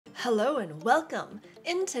Hello and welcome!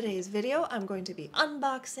 In today's video, I'm going to be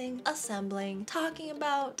unboxing, assembling, talking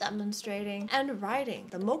about, demonstrating, and riding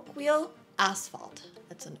the Mokwheel Asphalt.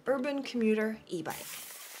 It's an urban commuter e-bike.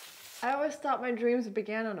 I always thought my dreams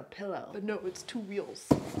began on a pillow, but no, it's two wheels.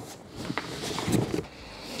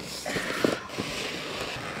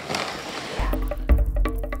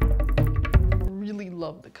 Really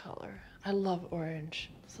love the color. I love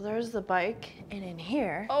orange. So there's the bike, and in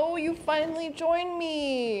here... Oh, you finally joined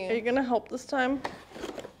me! Are you gonna help this time?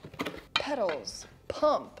 Pedals.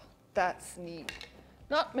 Pump. That's neat.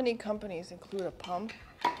 Not many companies include a pump.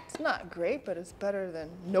 It's not great, but it's better than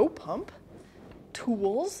no pump.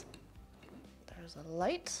 Tools. There's a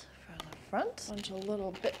light for the front. A bunch of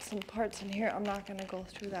little bits and parts in here. I'm not gonna go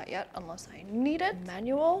through that yet unless I need it.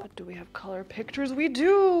 Manual. But do we have color pictures? We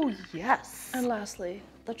do! Yes! And lastly,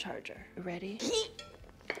 the charger. Ready?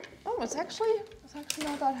 Oh, it's actually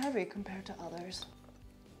not that heavy compared to others.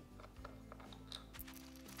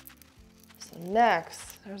 So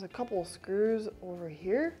next, there's a couple screws over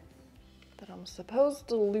here that I'm supposed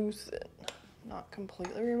to loosen. Not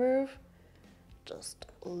completely remove, just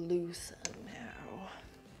loosen now.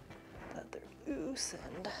 That they're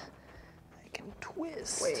loosened, I can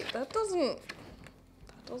twist. Wait, that doesn't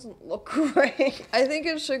look right. I think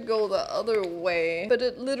it should go the other way, but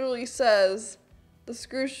it literally says the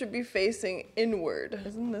screw should be facing inward.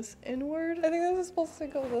 Isn't this inward? I think this is supposed to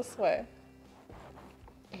go this way.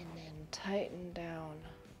 And then tighten down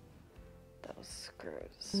those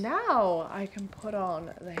screws. Now I can put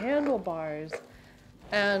on the handlebars,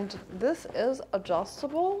 and this is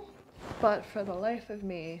adjustable, but for the life of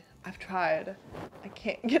me, I've tried. I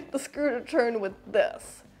can't get the screw to turn with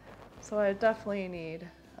this. So I definitely need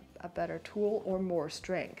a better tool or more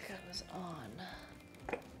strength. It was on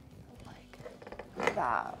like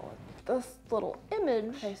that with this little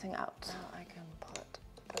image facing out. Now I can put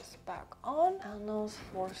this back on and those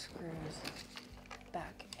 4 screws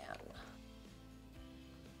back in.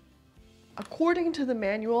 According to the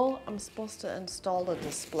manual, I'm supposed to install a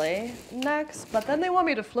display next, but then they want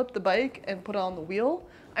me to flip the bike and put it on the wheel.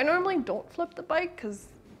 I normally don't flip the bike because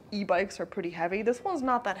e-bikes are pretty heavy. This one's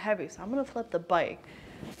not that heavy, so I'm gonna flip the bike.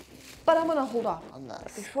 But I'm gonna hold off on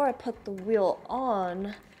this. Before I put the wheel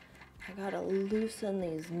on, I gotta loosen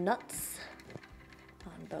these nuts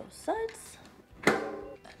on both sides. And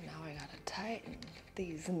now I gotta tighten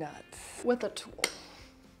these nuts with a tool.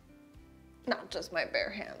 Not just my bare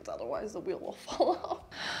hands, otherwise the wheel will fall off.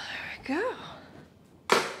 There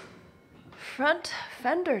we go. Front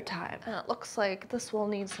fender time. And it looks like this will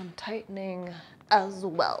need some tightening as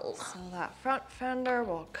well. So that front fender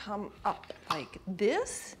will come up like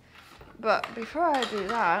this. But before I do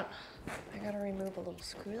that, I gotta remove a little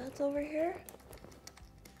screw that's over here.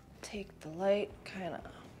 Take the light, kind of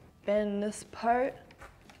bend this part.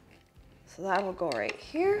 So that will go right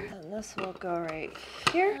here, and this will go right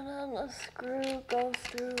here. And then the screw goes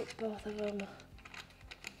through both of them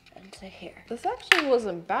into here. This actually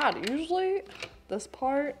wasn't bad. Usually this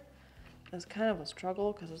part is kind of a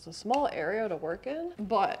struggle because it's a small area to work in,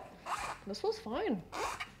 but this was fine.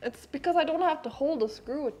 It's because I don't have to hold a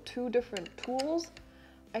screw with 2 different tools.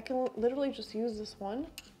 I can literally just use this one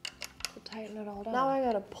to tighten it all down. Now I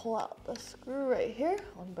gotta pull out the screw right here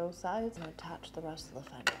on both sides and attach the rest of the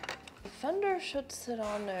fender. The fender should sit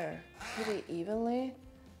on there pretty evenly,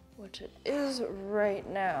 which it is right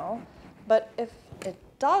now. But if it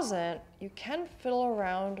doesn't, you can fiddle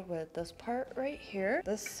around with this part right here.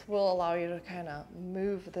 This will allow you to kind of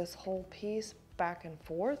move this whole piece back and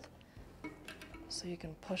forth. So you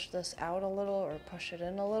can push this out a little or push it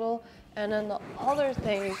in a little. And then the other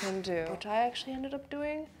thing you can do, which I actually ended up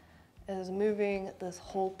doing, is moving this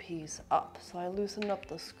whole piece up. So I loosened up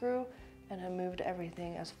the screw and I moved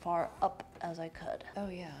everything as far up as I could. Oh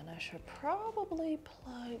yeah, and I should probably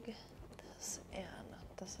plug this in.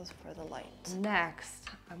 This is for the light. Next,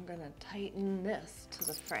 I'm gonna tighten this to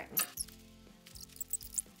the frame.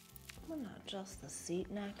 I'm gonna adjust the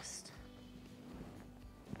seat next.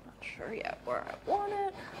 Not sure yet where I want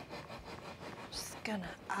it. Just gonna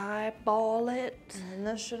eyeball it. And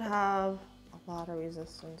this should have a lot of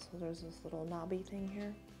resistance. So there's this little knobby thing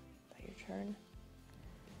here that you turn.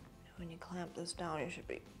 And when you clamp this down, you should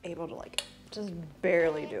be able to like just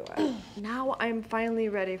barely do it. Now I'm finally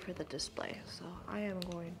ready for the display. So I am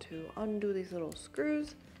going to undo these little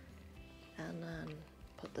screws and then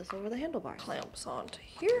put this over the handlebar. Clamps onto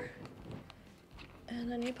here.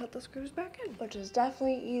 And then you put the screws back in, which is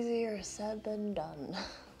definitely easier said than done.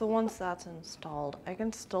 So once that's installed, I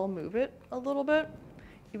can still move it a little bit,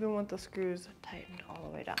 even with the screws tightened all the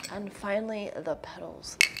way down. And finally, the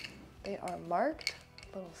pedals. They are marked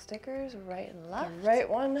little stickers right and left. The right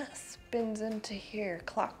one spins into here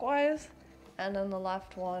clockwise, and then the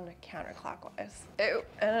left one counterclockwise. Ew.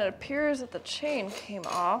 And it appears that the chain came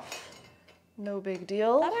off. No big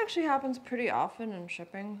deal. That actually happens pretty often in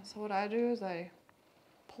shipping. So what I do is I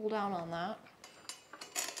pull down on that,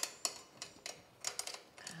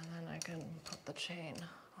 and then I can put the chain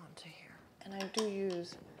onto here. And I do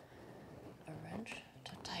use a wrench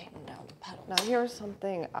to tighten down the pedal. Now here's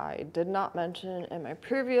something I did not mention in my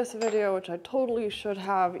previous video, which I totally should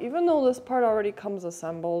have. Even though this part already comes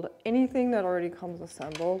assembled, anything that already comes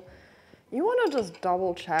assembled, you want to just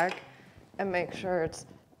double check and make sure it's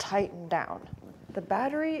tightened down. The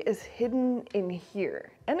battery is hidden in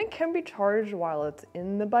here, and it can be charged while it's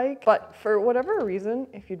in the bike, but for whatever reason,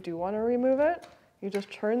 if you do want to remove it, you just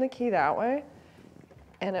turn the key that way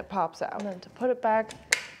and it pops out. And then to put it back,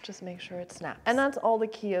 just make sure it snaps. And that's all the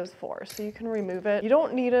key is for, so you can remove it. You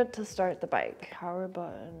don't need it to start the bike. Power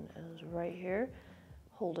button is right here.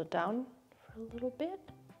 Hold it down for a little bit.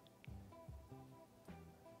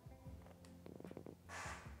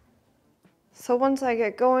 So once I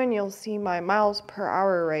get going, you'll see my miles per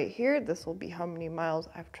hour right here. This will be how many miles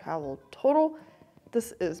I've traveled total.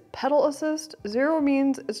 This is pedal assist. 0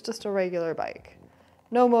 means it's just a regular bike.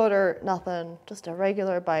 No motor, nothing, just a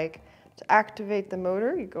regular bike. To activate the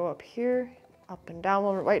motor, you go up here, up and down.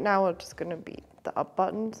 Well, right now it's just gonna be the up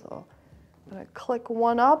button. So I'm gonna click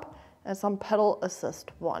 1 up, and it's on pedal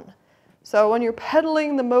assist 1. So when you're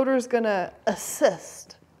pedaling, the motor's gonna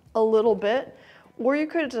assist a little bit. Or you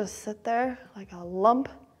could just sit there like a lump,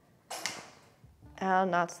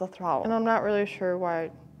 and that's the throttle. And I'm not really sure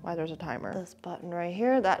why there's a timer. This button right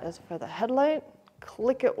here, that is for the headlight.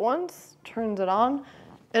 Click it once, turns it on.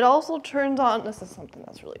 It also turns on, this is something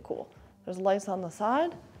that's really cool. There's lights on the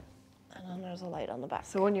side, and then there's a light on the back.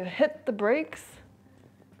 So when you hit the brakes,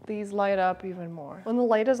 these light up even more. When the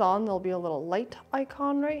light is on, there'll be a little light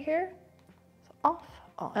icon right here. So off,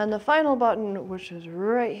 on. And the final button, which is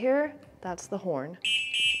right here, that's the horn.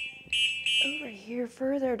 Over here,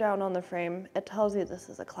 further down on the frame, it tells you this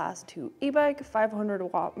is a class 2 e-bike, 500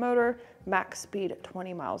 watt motor, max speed at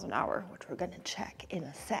 20 miles an hour, which we're gonna check in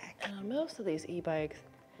a sec. And on most of these e-bikes,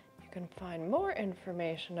 you can find more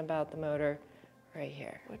information about the motor right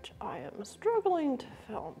here, which I am struggling to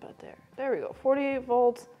film, but there we go, 48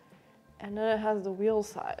 volts, and then it has the wheel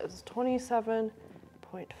size, 27.5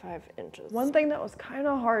 inches. One thing that was kind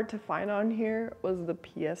of hard to find on here was the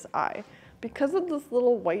PSI. Because of this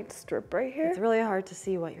little white strip right here, it's really hard to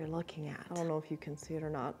see what you're looking at. I don't know if you can see it or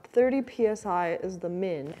not. 30 PSI is the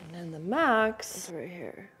min, and then the max is right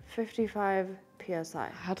here, 55 PSI. I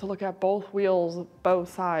had to look at both wheels,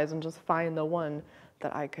 both sides, and just find the one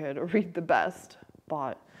that I could read the best.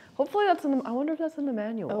 But hopefully that's in the, I wonder if that's in the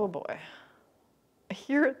manual. Oh boy.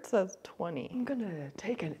 Here it says 20. I'm gonna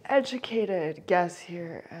take an educated guess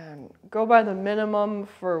here and go by the minimum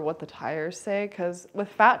for what the tires say, because with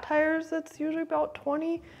fat tires, it's usually about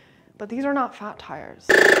 20, but these are not fat tires.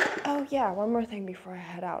 Oh yeah, one more thing before I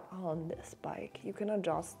head out on this bike. You can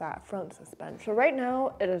adjust that front suspension. So right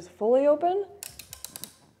now, it is fully open,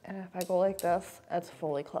 and if I go like this, it's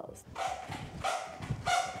fully closed.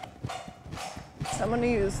 So I'm gonna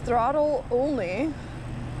use throttle only.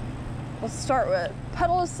 Let's start with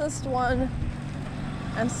pedal assist 1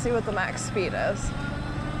 and see what the max speed is.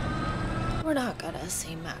 We're not gonna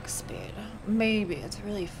see max speed. Maybe, it's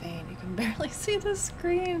really faint. You can barely see the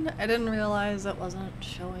screen. I didn't realize it wasn't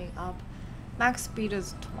showing up. Max speed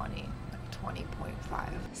is 20, like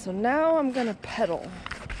 20.5. So now I'm gonna pedal.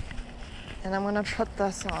 And I'm gonna put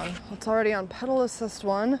this on. It's already on pedal assist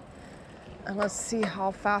 1. And let's see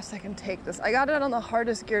how fast I can take this. I got it on the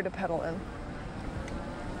hardest gear to pedal in.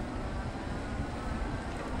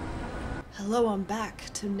 Hello, I'm back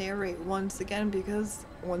to narrate once again because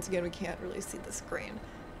once again we can't really see the screen.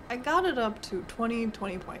 I got it up to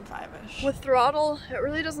 20.5-ish. With throttle, it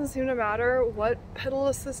really doesn't seem to matter what pedal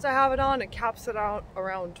assist I have it on, it caps it out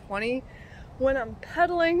around 20. When I'm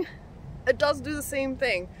pedaling, it does do the same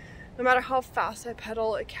thing. No matter how fast I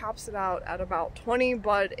pedal, it caps it out at about 20,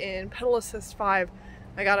 but in pedal assist 5,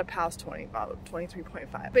 I got it past 20, about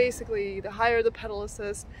 23.5. Basically, the higher the pedal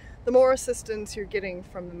assist, the more assistance you're getting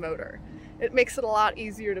from the motor. It makes it a lot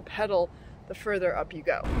easier to pedal the further up you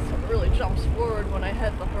go. So it really jumps forward when I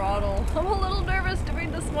hit the throttle. I'm a little nervous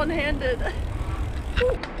doing this one-handed.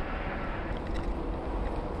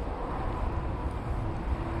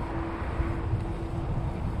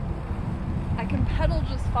 I can pedal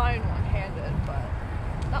just fine one-handed,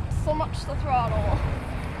 but not so much the throttle.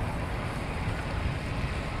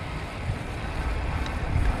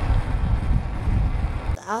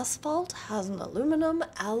 The Asphalt has an aluminum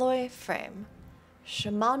alloy frame.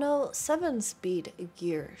 Shimano 7-speed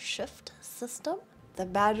gear shift system. The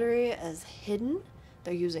battery is hidden.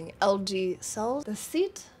 They're using LG cells. The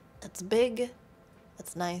seat, it's big,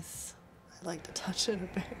 it's nice. I like to touch it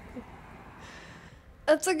a bit.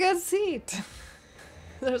 It's a good seat.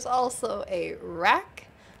 There's also a rack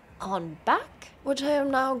on back, which I am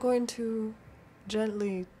now going to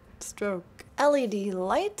gently stroke. LED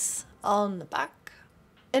lights on the back,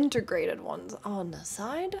 integrated ones on the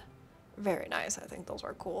side. Very nice, I think those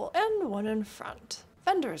are cool. And one in front.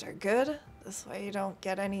 Fenders are good. This way you don't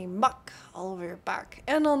get any muck all over your back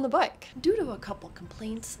and on the bike. Due to a couple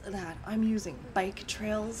complaints that I'm using bike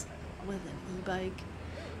trails with an e-bike,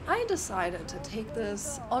 I decided to take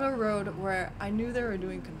this on a road where I knew they were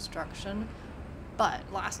doing construction, but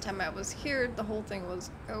last time I was here, the whole thing was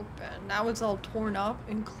open. Now it's all torn up,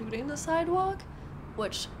 including the sidewalk,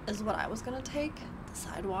 which is what I was gonna take, the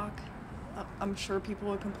sidewalk. I'm sure people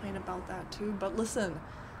would complain about that too, but listen,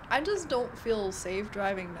 I just don't feel safe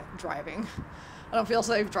driving. I don't feel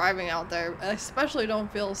safe driving out there. I especially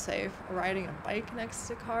don't feel safe riding a bike next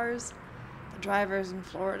to cars. The drivers in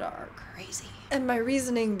Florida are crazy. And my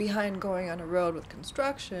reasoning behind going on a road with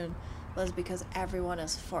construction was because everyone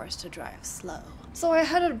is forced to drive slow. So I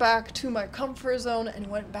headed back to my comfort zone and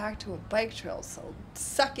went back to a bike trail, so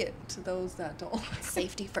suck it to those that don't.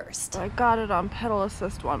 Safety first. I got it on pedal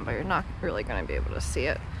assist one, but you're not really gonna be able to see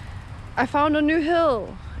it. I found a new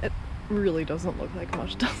hill. It really doesn't look like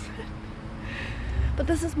much, does it? But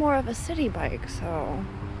this is more of a city bike, so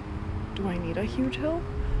do I need a huge hill?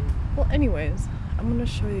 Well, anyways, I'm gonna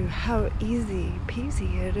show you how easy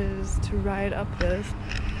peasy it is to ride up this.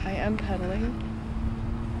 I am pedaling.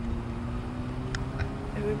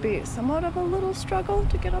 It would be somewhat of a little struggle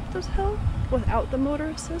to get up this hill without the motor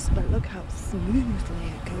assist, but look how smoothly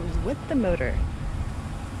it goes with the motor.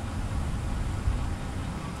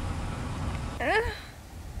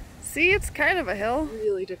 See, it's kind of a hill. It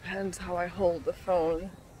really depends how I hold the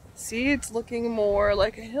phone. See, it's looking more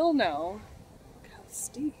like a hill now. Look how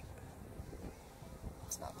steep.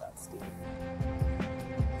 It's not that steep.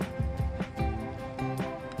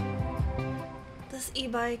 This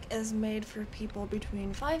e-bike is made for people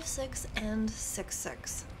between 5'6" and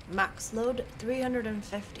 6'6". Max load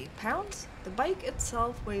 350 pounds. The bike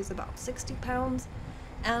itself weighs about 60 pounds.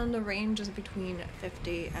 And the range is between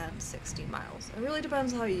 50 and 60 miles. It really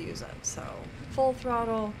depends how you use it. So full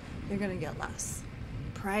throttle, you're gonna get less.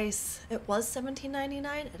 Price, it was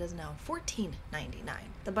 $17.99, it is now $14.99.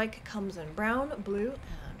 The bike comes in brown, blue,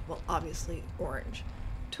 and well, obviously orange.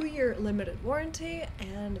 2-year limited warranty,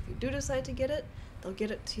 and if you do decide to get it, they'll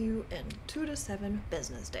get it to you in 2 to 7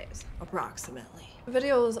 business days, approximately. The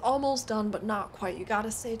video is almost done, but not quite. You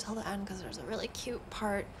gotta stay till the end because there's a really cute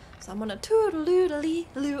part. So I'm gonna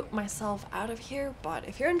toodaloo-loop myself out of here, but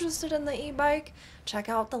if you're interested in the e-bike, check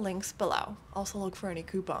out the links below. Also look for any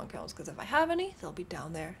coupon codes, because if I have any, they'll be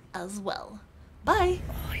down there as well. Bye!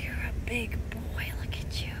 Oh, you're a big boy, look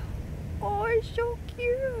at you. Oh, it's so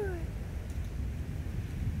cute.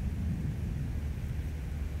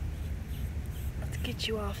 Let's get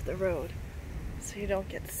you off the road so you don't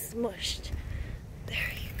get smushed.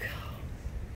 There you go.